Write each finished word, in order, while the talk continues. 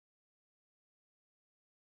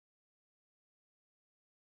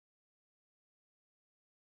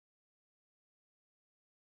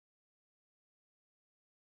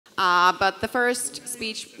But the first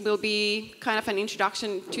speech will be kind of an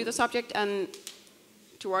introduction to the subject, and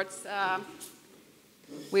towards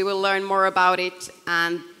we will learn more about it,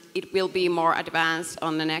 and it will be more advanced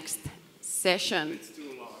on the next session.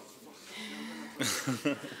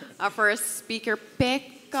 Our first speaker,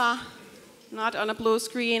 Pekka, not on a blue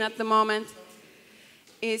screen at the moment,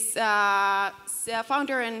 is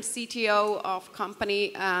founder and CTO of a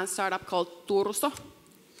company startup called Turso.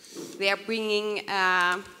 They are bringing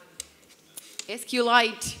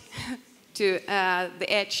SQLite to the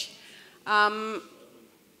edge.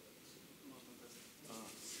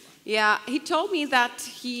 Yeah, he told me that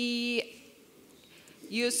he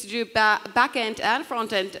used to do back-end and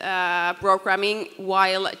front-end programming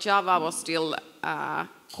while Java was still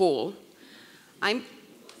cool. I'm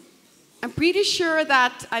pretty sure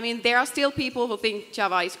that, I mean, there are still people who think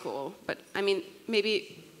Java is cool, but I mean,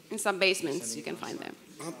 maybe in some basements you can find them.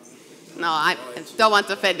 No, I don't want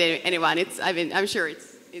to offend anyone. I'm sure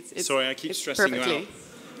it's Sorry, I keep stressing you out.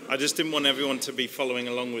 I just didn't want everyone to be following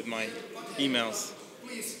along with my emails.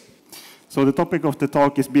 So the topic of the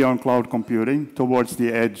talk is beyond cloud computing towards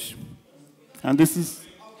the edge. And this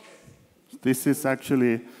is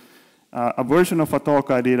actually a version of a talk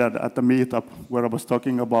I did at the meetup where I was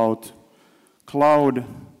talking about cloud,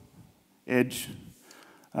 edge,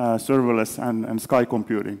 serverless, and sky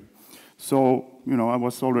computing. So, you know, I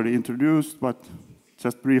was already introduced, but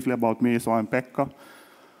just briefly about me. So I'm Pekka.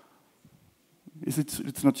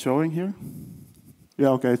 It's not showing here?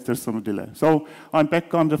 Yeah, okay, there's some delay. So I'm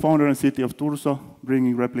Pekka, I'm the founder and CTO of Turso,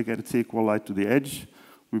 bringing replicated SQLite to the edge.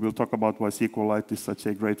 We will talk about why SQLite is such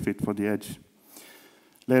a great fit for the edge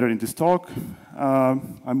later in this talk.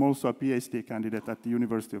 I'm also a PhD candidate at the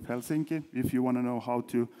University of Helsinki. If you want to know how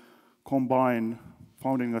to combine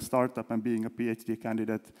founding a startup and being a PhD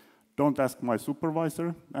candidate, don't ask my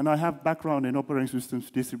supervisor. And I have background in operating systems,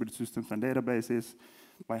 distributed systems, and databases.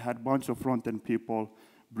 I had a bunch of front-end people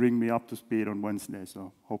bring me up to speed on Wednesday,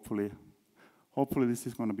 so hopefully this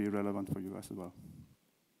is going to be relevant for you as well.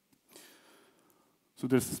 So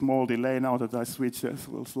there's a small delay now that I switch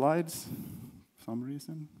slides for some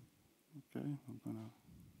reason. Okay,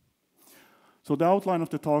 So the outline of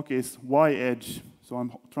the talk is why edge. So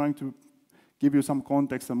I'm trying to give you some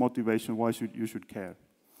context and motivation why you should care.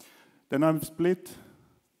 Then I've split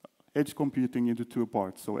edge computing into two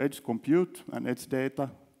parts. So edge compute and edge data,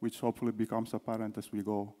 which hopefully becomes apparent as we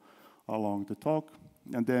go along the talk.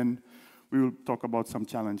 And then we will talk about some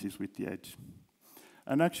challenges with the edge.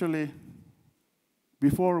 And actually,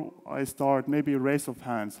 before I start, maybe a raise of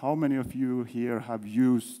hands. How many of you here have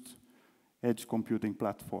used edge computing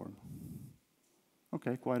platform?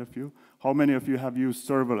 Okay, quite a few. How many of you have used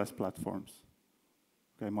serverless platforms?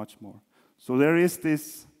 Okay, much more. So there is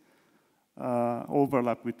this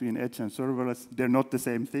overlap between edge and serverless. They're not the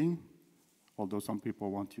same thing, although some people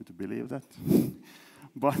want you to believe that.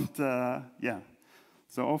 But yeah,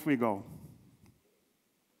 so off we go.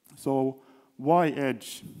 So why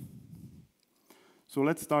edge? So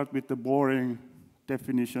let's start with the boring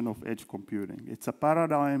definition of edge computing. It's a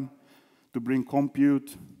paradigm to bring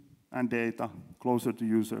compute and data closer to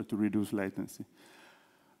user to reduce latency.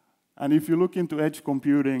 And if you look into edge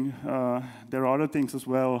computing, there are other things as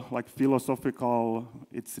well, like philosophical,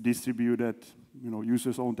 it's distributed, you know,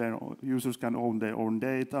 users can own their own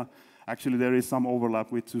data. Actually, there is some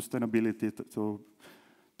overlap with sustainability, so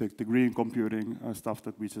the green computing stuff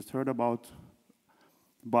that we just heard about.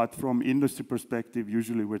 But from industry perspective,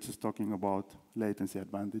 usually we're just talking about latency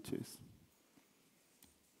advantages.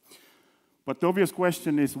 But the obvious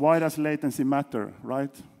question is, why does latency matter,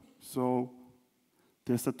 right? So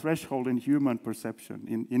there's a threshold in human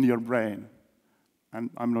perception in your brain. And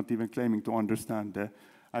I'm not even claiming to understand the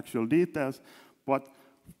actual details, but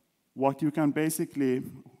what we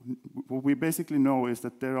basically know is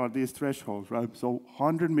that there are these thresholds, right? So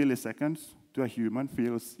 100 milliseconds to a human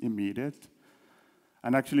feels immediate.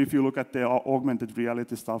 And actually, if you look at the augmented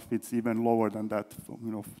reality stuff, it's even lower than that,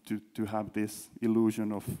 you know, to have this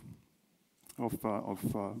illusion of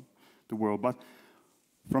the world. But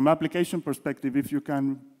from application perspective, if you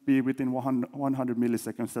can be within 100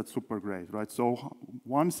 milliseconds, that's super great, right? So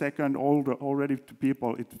 1 second already to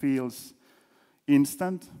people, it feels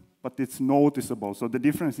instant, but it's noticeable. So the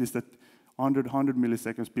difference is that under 100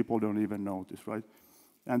 milliseconds, people don't even notice, right?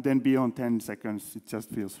 And then beyond 10 seconds, it just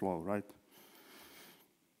feels slow, right?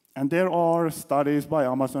 And there are studies by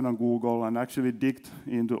Amazon and Google, and actually digged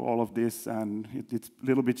into all of this, and it's a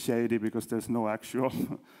little bit shady because there's no actual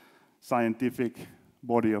scientific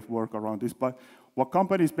body of work around this. But what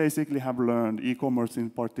companies basically have learned, e-commerce in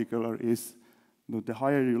particular, is that the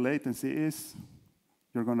higher your latency is,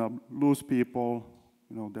 you're going to lose people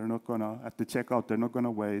they're not gonna, at the checkout, they're not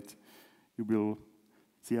gonna wait. You will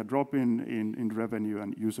see a drop in revenue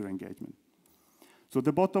and user engagement. So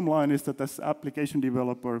the bottom line is that as application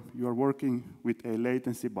developer, you are working with a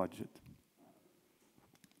latency budget.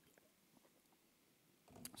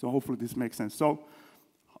 So hopefully this makes sense. So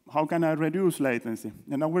how can I reduce latency?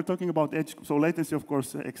 And now we're talking about edge. So latency, of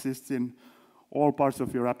course, exists in all parts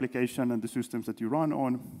of your application and the systems that you run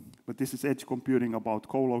on. But this is edge computing about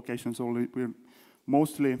co-location. So we're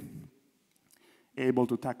mostly able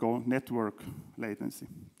to tackle network latency.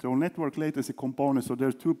 So network latency components, so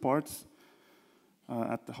there's two parts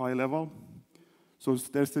at the high level. So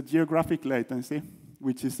there's the geographic latency,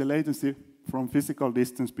 which is the latency from physical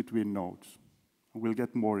distance between nodes. We'll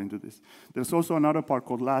get more into this. There's also another part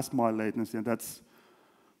called last mile latency, and that's,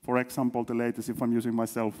 for example, the latency if I'm using my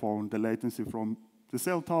cell phone, the latency from the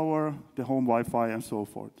cell tower, the home Wi-Fi, and so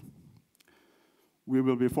forth. We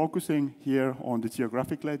will be focusing here on the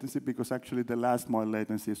geographic latency because actually the last mile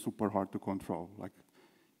latency is super hard to control. Like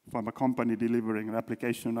if I'm a company delivering an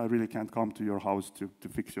application, I really can't come to your house to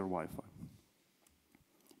fix your Wi-Fi.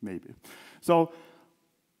 Maybe. So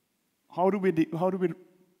how do we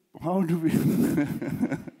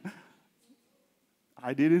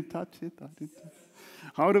I didn't touch it.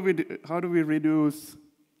 How do we reduce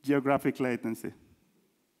geographic latency?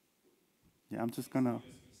 Yeah, I'm just gonna.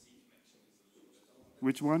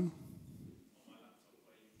 Which one?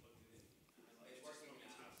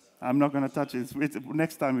 I'm not gonna touch it.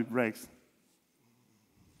 Next time it breaks.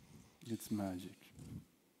 It's magic.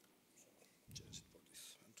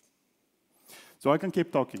 So I can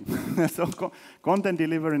keep talking. So content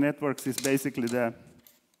delivery networks is basically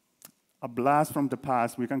a blast from the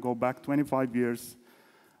past. We can go back 25 years.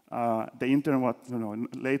 The internet,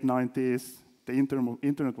 late 90s, the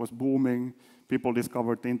internet was booming. People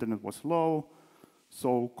discovered the internet was slow.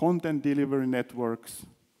 So content delivery networks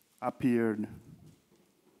appeared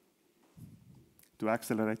to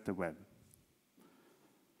accelerate the web.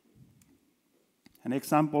 And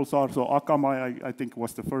examples are, so Akamai, I think,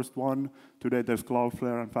 was the first one. Today there's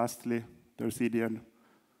Cloudflare and Fastly. There's CDN.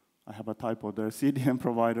 I have a typo there. CDN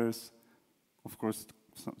providers. Of course,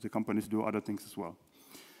 the companies do other things as well.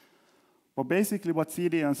 But basically what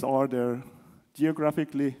CDNs are, they're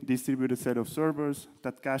geographically distributed set of servers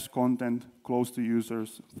that cache content close to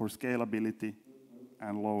users for scalability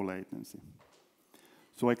and low latency.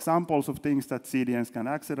 So examples of things that CDNs can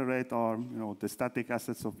accelerate are, the static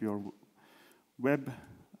assets of your web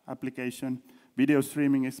application. Video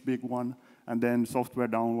streaming is a big one, and then software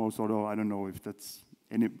downloads, although I don't know if that's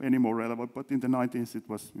any more relevant, but in the 90s it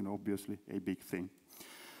was obviously a big thing.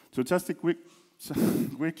 So just a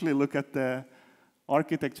quickly look at the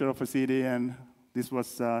architecture of a CDN. This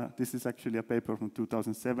is actually a paper from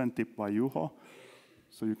 2007 tipped by Juho,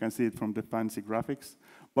 so you can see it from the fancy graphics.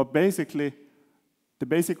 But basically, the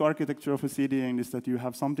basic architecture of a CDN is that you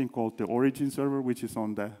have something called the origin server, which is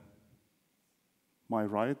on my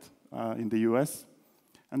right in the US.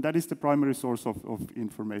 And that is the primary source of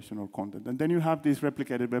information or content. And then you have these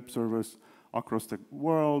replicated web servers across the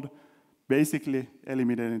world, basically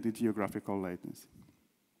eliminating the geographical latency.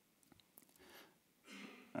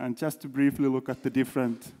 And just to briefly look at the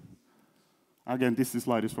different, again, this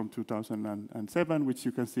slide is from 2007, which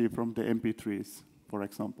you can see from the MP3s, for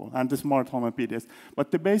example, and the smart home and PDS. But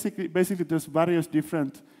basically, there's various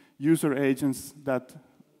different user agents that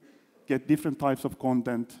get different types of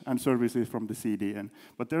content and services from the CDN.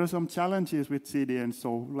 But there are some challenges with CDN,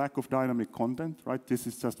 so lack of dynamic content, right? This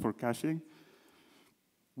is just for caching.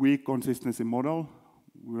 Weak consistency model.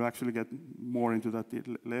 We'll actually get more into that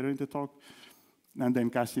later in the talk. And then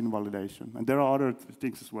cache invalidation. And there are other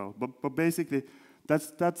things as well. But basically,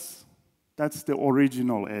 that's the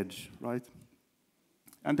original edge, right?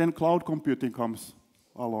 And then cloud computing comes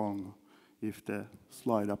along if the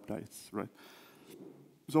slide updates, right?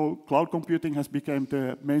 So cloud computing has become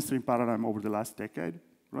the mainstream paradigm over the last decade,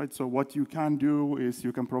 right? So what you can do is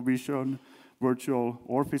you can provision virtual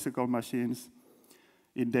or physical machines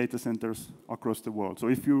in data centers across the world. So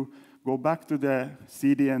if you go back to the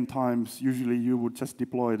CDN times, usually you would just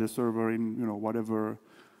deploy the server in whatever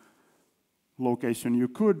location you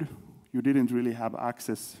could. You didn't really have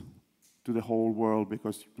access to the whole world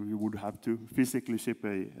because you would have to physically ship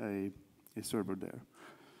a server there.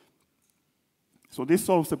 So this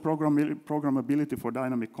solves the programmability for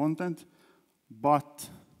dynamic content, but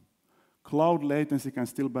cloud latency can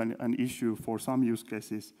still be an issue for some use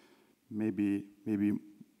cases, maybe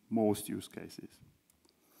most use cases.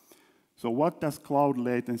 So what does cloud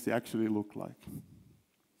latency actually look like?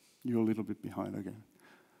 You're a little bit behind again.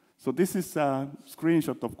 So this is a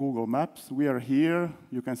screenshot of Google Maps. We are here.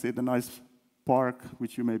 You can see the nice park,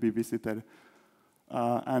 which you maybe visited,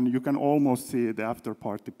 and you can almost see the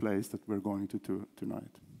after-party place that we're going to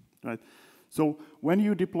tonight, right? So when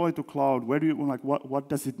you deploy to cloud, where do you, like, what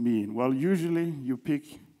does it mean? Well, usually you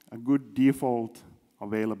pick a good default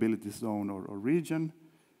availability zone or region,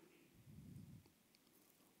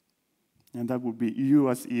 and that would be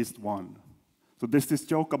US East 1. So there's this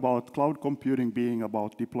joke about cloud computing being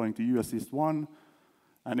about deploying to US East 1,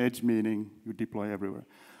 and edge meaning you deploy everywhere.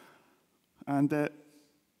 And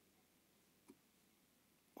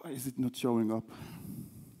why is it not showing up?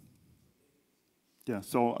 Yeah,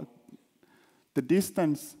 so the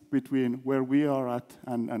distance between where we are at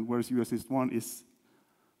and where's US East 1 is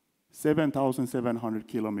 7,700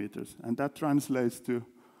 kilometers, and that translates to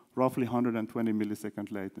roughly 120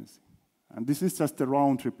 millisecond latency. And this is just the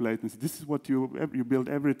round-trip latency. This is what you build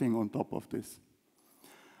everything on top of this.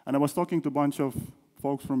 And I was talking to a bunch of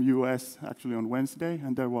folks from US actually on Wednesday,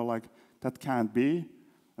 and they were like, that can't be.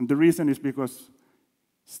 And the reason is because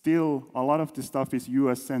still a lot of the stuff is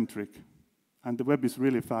US-centric, and the web is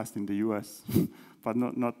really fast in the US, but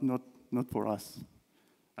not for us,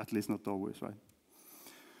 at least not always, right?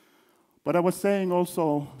 But I was saying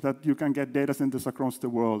also that you can get data centers across the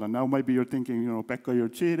world, and now maybe you're thinking, Pekka, you're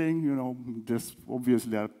cheating, there's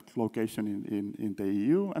obviously a location in the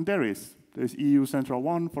EU, and there is. There's EU Central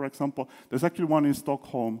 1, for example. There's actually one in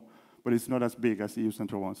Stockholm, but it's not as big as EU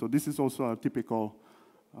Central 1. So this is also a typical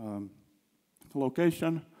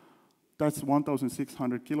location. That's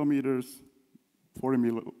 1,600 kilometers, 40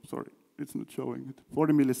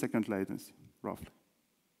 millisecond latency, roughly.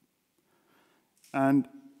 And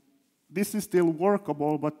this is still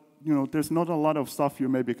workable, but there's not a lot of stuff you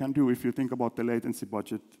maybe can do if you think about the latency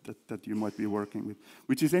budget that you might be working with,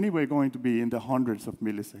 which is anyway going to be in the hundreds of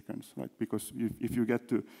milliseconds, right? Because if you get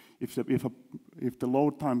to, if the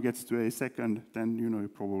load time gets to a second, then you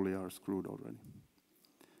probably are screwed already.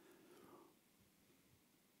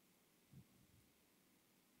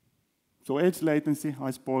 So edge latency,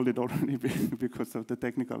 I spoiled it already because of the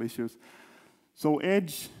technical issues. So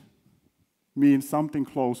edge means something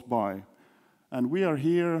close by. And we are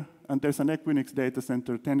here, and there's an Equinix data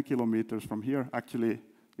center 10 kilometers from here. Actually,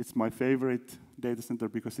 it's my favorite data center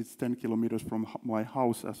because it's 10 kilometers from my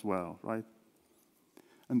house as well, right?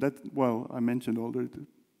 And that, well, I mentioned already,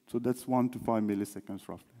 so that's 1 to 5 milliseconds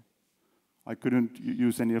roughly. I couldn't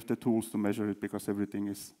use any of the tools to measure it because everything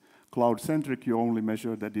is cloud-centric. You only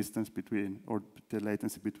measure the distance between, or the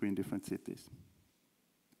latency between different cities.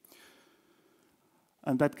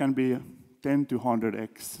 And that can be 10 to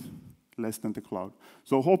 100x less than the cloud.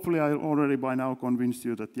 So hopefully I already by now convinced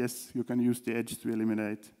you that yes, you can use the edge to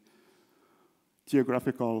eliminate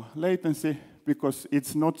geographical latency, because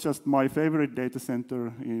it's not just my favorite data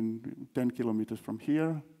center in 10 kilometers from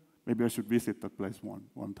here. Maybe I should visit that place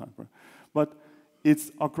one time. Right? But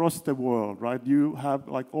it's across the world, right? You have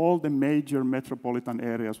like all the major metropolitan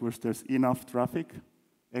areas where there's enough traffic.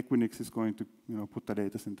 Equinix is going to put the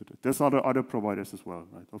data center there. There's other providers as well,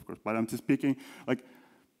 right? Of course. But I'm just speaking, like,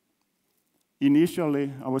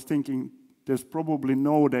 initially I was thinking there's probably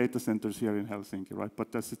no data centers here in Helsinki, right?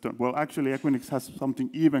 But that's it. Well, actually Equinix has something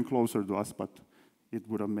even closer to us, but it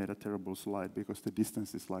would have made a terrible slide because the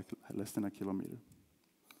distance is like less than a kilometer.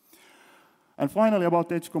 And finally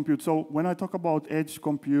about edge compute. So when I talk about edge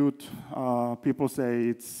compute, people say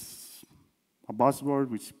it's a buzzword,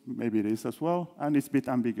 which maybe it is as well, and it's a bit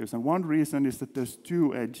ambiguous. And one reason is that there's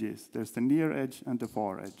two edges. There's the near edge and the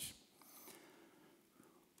far edge.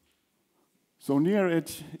 So near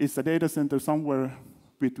edge is a data center somewhere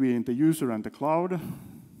between the user and the cloud.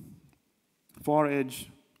 Far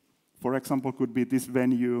edge, for example, could be this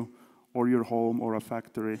venue or your home or a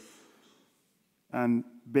factory. And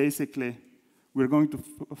basically, we're going to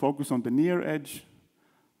focus on the near edge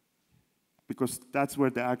because that's where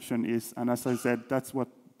the action is. And as I said, that's what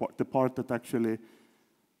the part that actually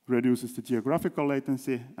reduces the geographical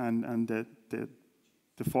latency, and the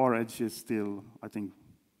far edge is still, I think,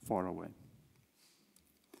 far away.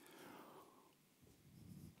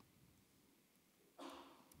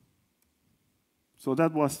 So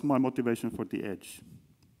that was my motivation for the edge.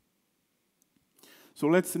 So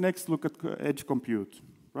let's next look at edge compute,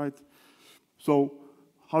 right? So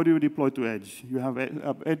how do you deploy to edge? You have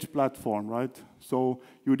an edge platform, right? So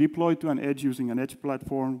you deploy to an edge using an edge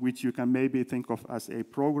platform, which you can maybe think of as a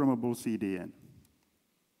programmable CDN.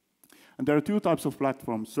 And there are two types of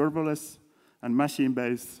platforms, serverless and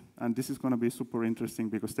machine-based. And this is going to be super interesting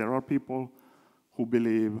because there are people who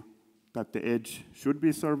believe that the edge should be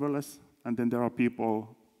serverless, and then there are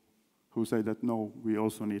people who say that, no, we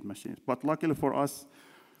also need machines. But luckily for us,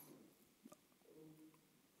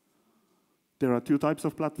 there are two types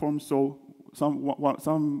of platforms. So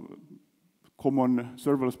some common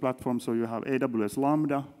serverless platforms, so you have AWS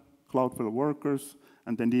Lambda, Cloudflare Workers,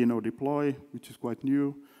 and then Dino Deploy, which is quite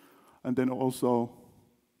new, and then also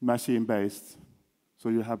machine-based. So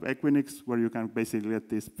you have Equinix, where you can basically get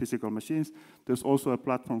these physical machines. There's also a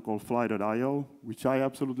platform called Fly.io, which I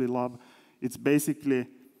absolutely love. It's basically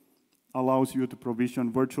allows you to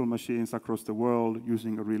provision virtual machines across the world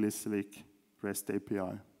using a really slick REST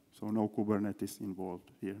API. So no Kubernetes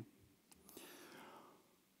involved here.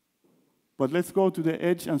 But let's go to the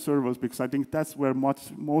edge and serverless, because I think that's where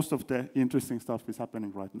most of the interesting stuff is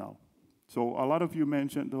happening right now. So a lot of you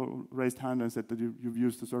mentioned or raised hand and said that you've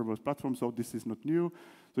used the serverless platform, so this is not new.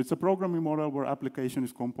 So it's a programming model where application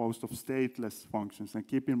is composed of stateless functions. And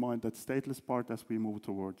keep in mind that stateless part as we move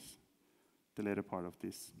towards the later part of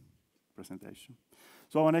this presentation.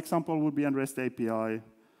 So an example would be a REST API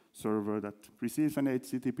server that receives an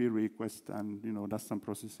HTTP request and does some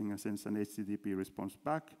processing and sends an HTTP response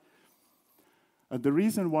back. The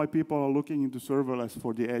reason why people are looking into serverless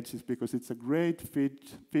for the edge is because it's a great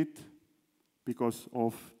fit because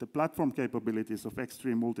of the platform capabilities of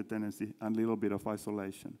extreme multi-tenancy and a little bit of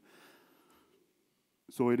isolation.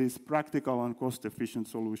 So it is practical and cost-efficient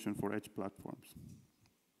solution for edge platforms.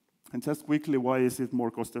 And just quickly, why is it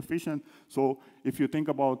more cost-efficient? So if you think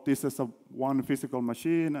about this as one physical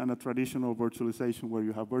machine and a traditional virtualization where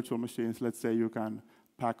you have virtual machines, let's say you can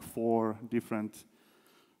pack 4 different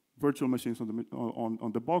virtual machines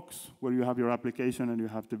on the box, where you have your application and you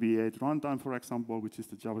have the V8 runtime, for example, which is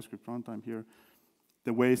the JavaScript runtime here.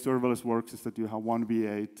 The way serverless works is that you have one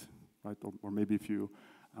V8, right, or maybe a few.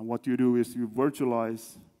 And what you do is you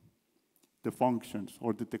virtualize the functions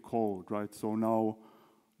or the code, right? So now,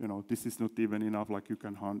 this is not even enough, like you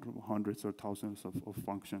can hundreds or thousands of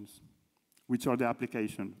functions, which are the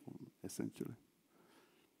application, essentially.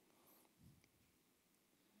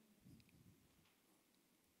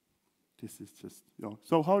 This is just,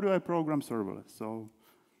 So how do I program serverless? So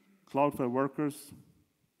Cloudflare Workers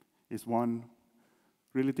is one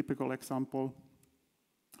really typical example.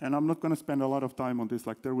 And I'm not going to spend a lot of time on this.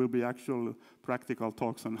 Like, there will be actual practical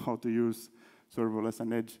talks on how to use serverless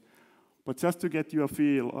and edge. But just to get you a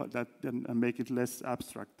feel and make it less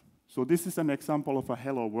abstract. So this is an example of a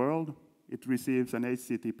hello world. It receives an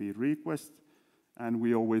HTTP request, and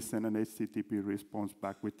we always send an HTTP response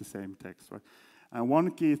back with the same text, right? And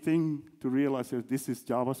one key thing to realize is this is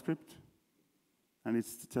JavaScript, and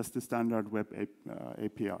it's just the standard web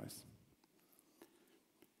APIs.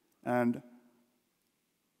 And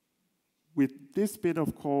with this bit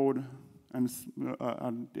of code and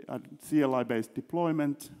CLI-based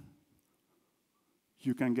deployment,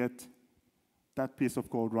 you can get that piece of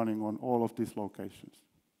code running on all of these locations,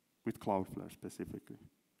 with Cloudflare specifically.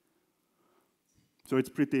 So it's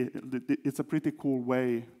a pretty cool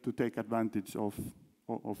way to take advantage of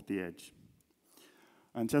the edge.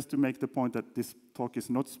 And just to make the point that this talk is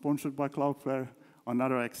not sponsored by Cloudflare,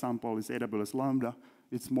 another example is AWS Lambda.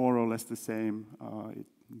 It's more or less the same.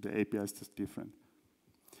 The API is just different.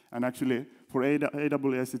 And actually, for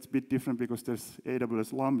AWS, it's a bit different because there's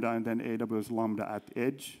AWS Lambda and then AWS Lambda at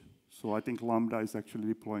edge. So I think Lambda is actually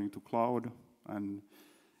deploying to cloud and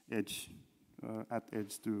edge at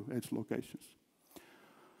edge to edge locations.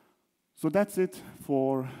 So that's it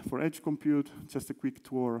for edge compute. Just a quick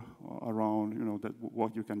tour around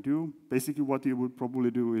what you can do. Basically, what you would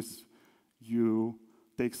probably do is you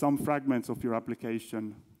take some fragments of your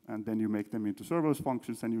application and then you make them into serverless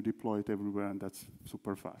functions and you deploy it everywhere, and that's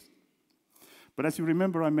super fast. But as you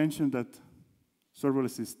remember, I mentioned that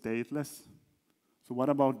serverless is stateless. So what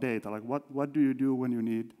about data? Like what do you do when you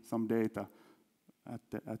need some data at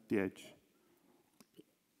the edge?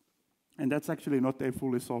 And that's actually not a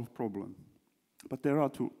fully solved problem. But there are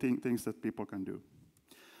two things that people can do.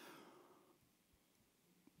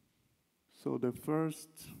 So the first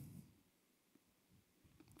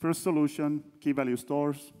solution, key value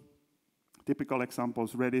stores. Typical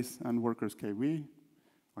examples, Redis and Workers KV.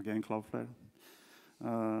 Again, Cloudflare.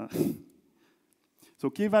 So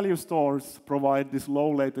key value stores provide this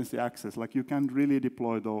low latency access. Like, you can really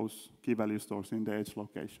deploy those key value stores in the edge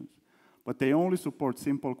locations. But they only support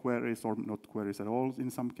simple queries or not queries at all in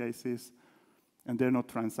some cases, and they're not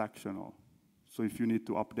transactional. So if you need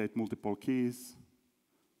to update multiple keys,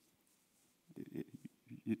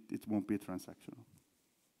 it won't be transactional.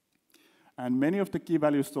 And many of the key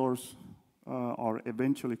value stores are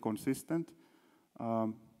eventually consistent.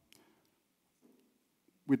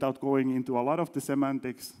 Without going into a lot of the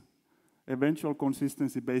semantics, eventual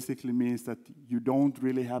consistency basically means that you don't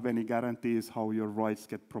really have any guarantees how your writes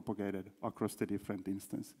get propagated across the different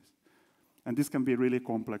instances. And this can be really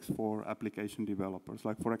complex for application developers.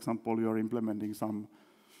 Like, for example, you're implementing some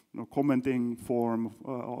commenting form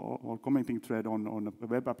or commenting thread on a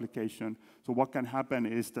web application. So what can happen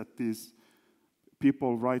is that these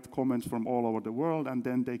people write comments from all over the world, and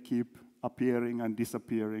then they keep appearing and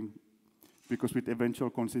disappearing, because with eventual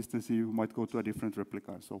consistency, you might go to a different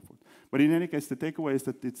replica and so forth. But in any case, the takeaway is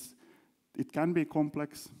that it can be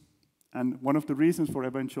complex. And one of the reasons for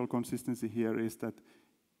eventual consistency here is that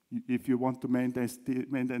if you want to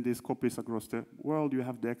maintain these copies across the world, you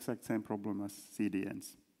have the exact same problem as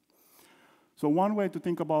CDNs. So one way to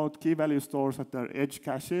think about key value stores at their edge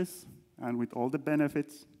caches, and with all the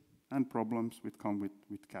benefits and problems which come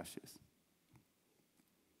with caches.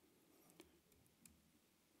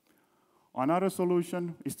 Another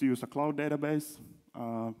solution is to use a cloud database.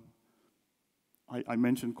 I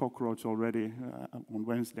mentioned Cockroach already on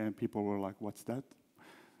Wednesday, and people were like, what's that?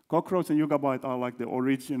 Cockroach and Yugabyte are like the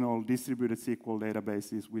original distributed SQL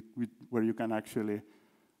databases where you can actually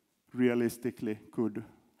realistically could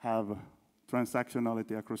have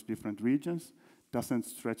transactionality across different regions. Doesn't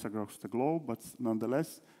stretch across the globe, but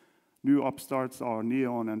nonetheless, new upstarts are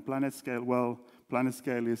Neon and PlanetScale. Well,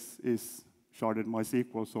 PlanetScale is sharded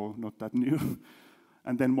MySQL, so not that new.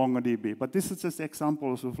 And then MongoDB. But this is just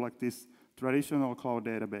examples of like these traditional cloud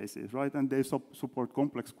databases, right? And they support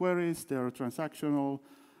complex queries. They are transactional.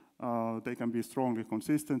 They can be strongly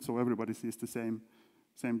consistent, so everybody sees the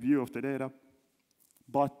same view of the data.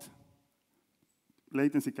 But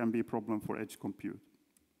latency can be a problem for edge compute.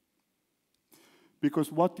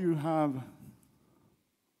 Because what you have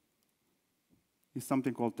is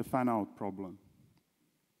something called the fan-out problem.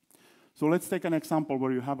 So let's take an example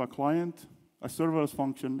where you have a client, a serverless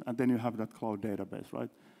function, and then you have that cloud database, right?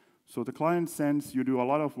 So the client sends, you do a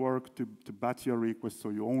lot of work to batch your requests, so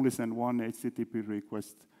you only send one HTTP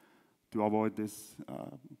request to avoid this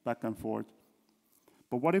back and forth.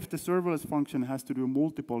 But what if the serverless function has to do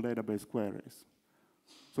multiple database queries?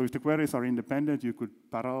 So if the queries are independent, you could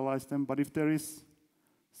parallelize them. But if there is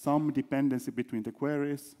some dependency between the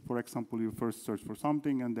queries, for example, you first search for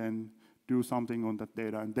something and then do something on that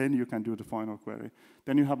data, and then you can do the final query,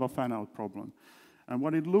 then you have a fan-out problem. And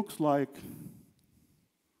what it looks like,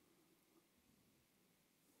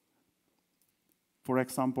 for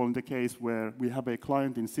example, in the case where we have a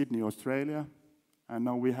client in Sydney, Australia, and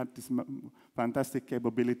now we had this fantastic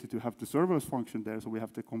capability to have the serverless function there, so we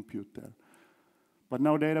have the compute there. But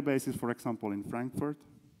now database is, for example, in Frankfurt.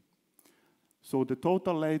 So the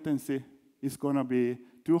total latency is going to be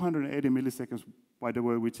 280 milliseconds, by the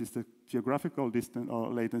way, which is the geographical distance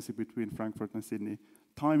or latency between Frankfurt and Sydney,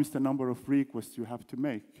 times the number of requests you have to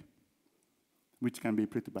make, which can be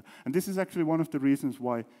pretty bad. And this is actually one of the reasons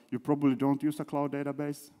why you probably don't use a cloud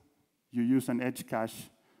database. You use an edge cache,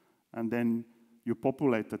 and then you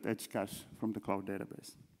populate that edge cache from the cloud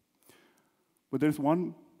database. But there's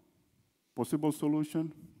one possible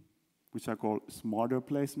solution, which I call smarter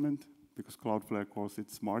placement, because Cloudflare calls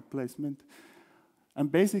it smart placement.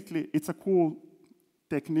 And basically, it's a cool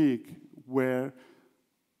technique where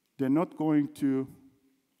they're not going to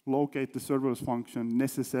locate the serverless function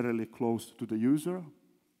necessarily close to the user,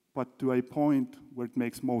 but to a point where it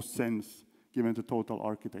makes most sense given the total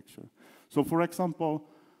architecture. So for example,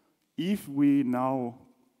 if we now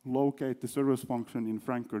locate the serverless function in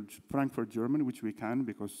Frankfurt, Germany, which we can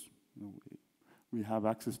because we have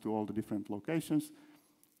access to all the different locations,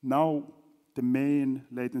 now the main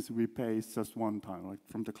latency we pay is just one time, like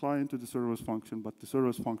from the client to the serverless function, but the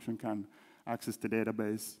serverless function can access the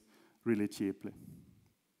database really cheaply.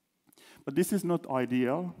 But this is not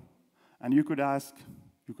ideal, and you could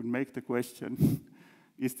make the question,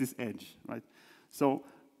 is this edge, right? So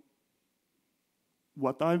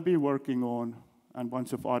what I've been working on, and a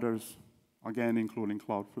bunch of others, again, including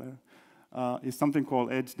Cloudflare, is something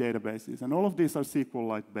called edge databases. And all of these are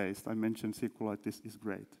SQLite based. I mentioned SQLite is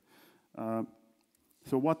great.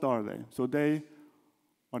 So what are they? So they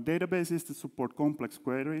are databases that support complex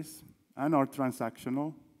queries and are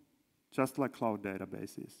transactional, just like cloud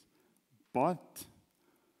databases. But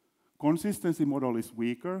consistency model is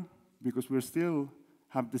weaker because we still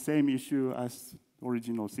have the same issue as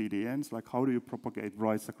original CDNs, like how do you propagate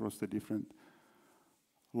writes across the different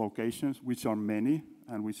locations, which are many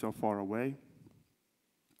and which are far away.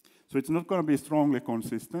 So it's not going to be strongly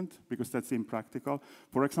consistent because that's impractical.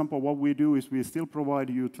 For example, what we do is we still provide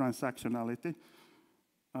you transactionality,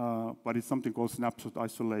 but it's something called snapshot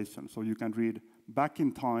isolation. So you can read back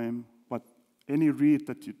in time, but any read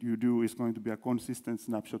that you do is going to be a consistent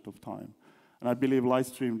snapshot of time. And I believe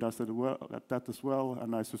Lightstream does that as well,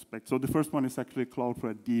 and I suspect. So the first one is actually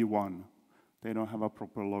Cloudflare D1. They don't have a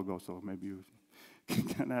proper logo, so maybe you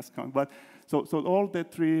can ask. But so all the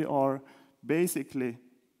three are basically,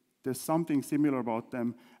 there's something similar about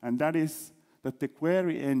them, and that is that the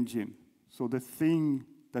query engine, so the thing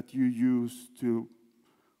that you use to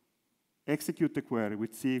execute the query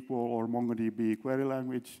with SQL or MongoDB query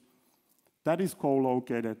language, that is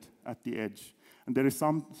co-located at the edge. And there is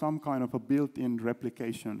some kind of a built-in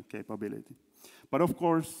replication capability. But of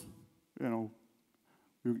course,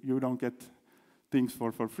 you don't get things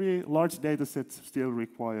for free. Large data sets still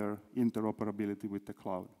require interoperability with the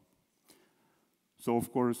cloud. So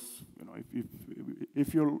of course,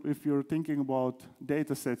 if you're thinking about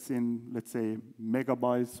data sets in, let's say,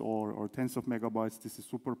 megabytes or tens of megabytes, this is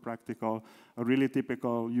super practical. A really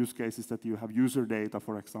typical use case is that you have user data,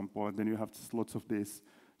 for example, and then you have just lots of these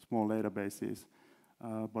small databases.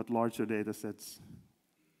 But larger data sets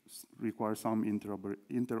require some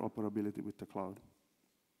interoperability with the cloud.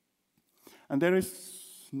 And there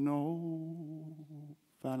is no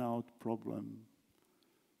fan-out problem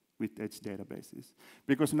with edge databases.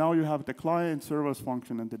 Because now you have the client, serverless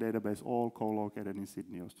function, and the database all co-located in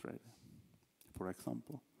Sydney, Australia, for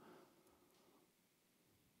example.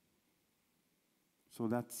 So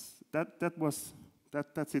that's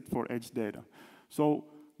it for edge data. So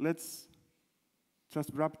let's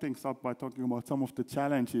just wrap things up by talking about some of the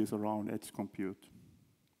challenges around edge compute.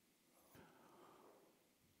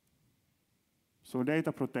 So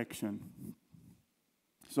data protection.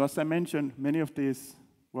 So as I mentioned, many of these,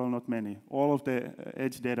 well, not many, all of the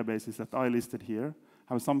edge databases that I listed here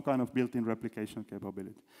have some kind of built-in replication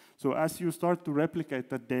capability. So as you start to replicate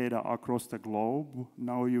that data across the globe,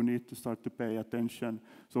 now you need to start to pay attention.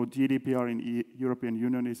 So GDPR in European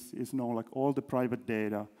Union is now like all the private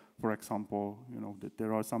data, for example, that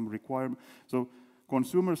there are some requirements. So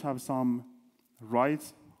consumers have some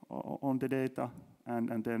rights on the data,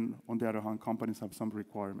 and then on the other hand, companies have some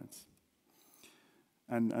requirements.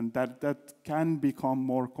 And that can become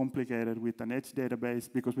more complicated with an edge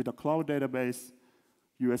database, because with a cloud database,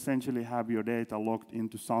 you essentially have your data logged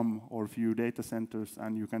into some or few data centers,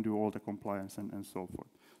 and you can do all the compliance and so forth.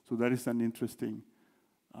 So that is an interesting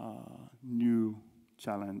new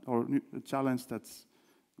challenge, or challenge that's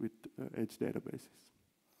with edge databases.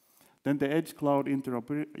 Then the edge cloud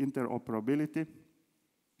interoperability.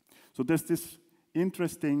 So there's this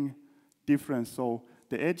interesting difference. So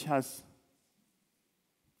the edge has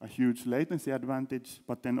a huge latency advantage,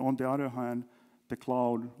 but then on the other hand, the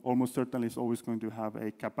cloud almost certainly is always going to have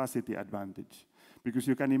a capacity advantage. Because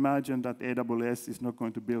you can imagine that AWS is not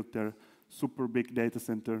going to build their super big data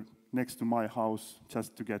center next to my house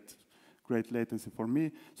just to get great latency for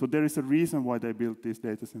me. So there is a reason why they built these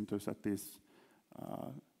data centers at these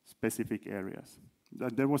specific areas.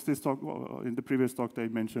 There was this talk, in the previous talk they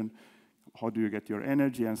mentioned, how do you get your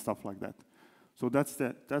energy and stuff like that. So that's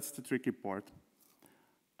the tricky part.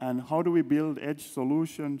 And how do we build edge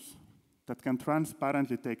solutions that can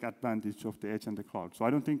transparently take advantage of the edge and the cloud? So I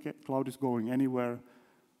don't think cloud is going anywhere,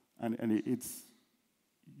 and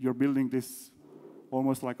you're building this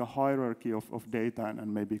almost like a hierarchy of data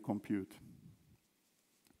and maybe compute.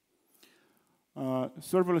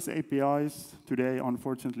 Serverless APIs today,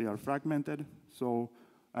 unfortunately, are fragmented. So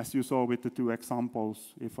as you saw with the two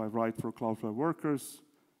examples, if I write for Cloudflare Workers,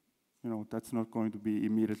 that's not going to be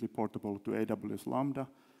immediately portable to AWS Lambda,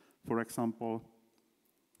 for example.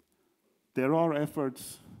 There are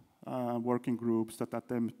efforts, working groups that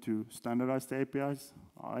attempt to standardize the APIs.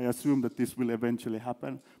 I assume that this will eventually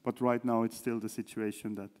happen, but right now it's still the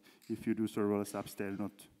situation that if you do serverless apps, they're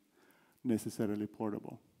not necessarily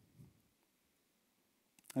portable.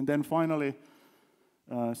 And then finally,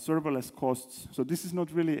 serverless costs. So this is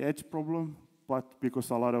not really edge problem, but because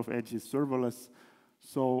a lot of edge is serverless,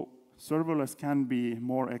 so serverless can be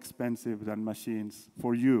more expensive than machines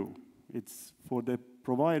for you. It's for the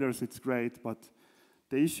providers, it's great, but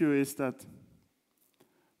the issue is that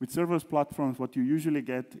with serverless platforms, what you usually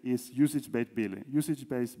get is usage-based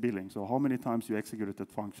billing. So how many times you executed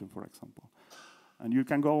that function, for example. And you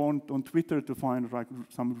can go on Twitter to find like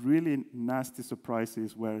some really nasty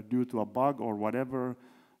surprises where due to a bug or whatever,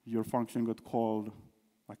 your function got called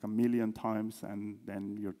like 1 million times, and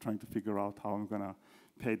then you're trying to figure out how I'm gonna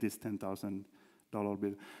pay this $10,000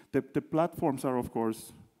 bill. The platforms are, of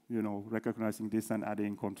course, recognizing this and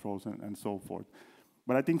adding controls and so forth.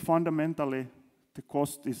 But I think fundamentally, the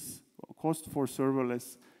cost for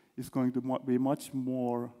serverless is going to be much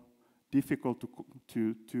more difficult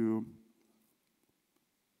to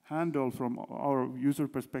handle from our user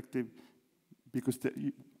perspective, because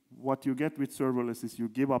what you get with serverless is you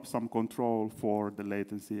give up some control for the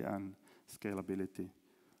latency and scalability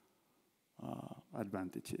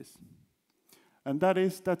advantages. And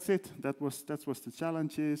that's it. That was the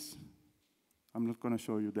challenges. I'm not going to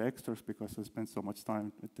show you the extras because I spent so much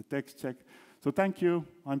time at the text check. So thank you.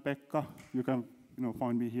 I'm Pekka. You can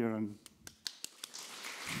find me here and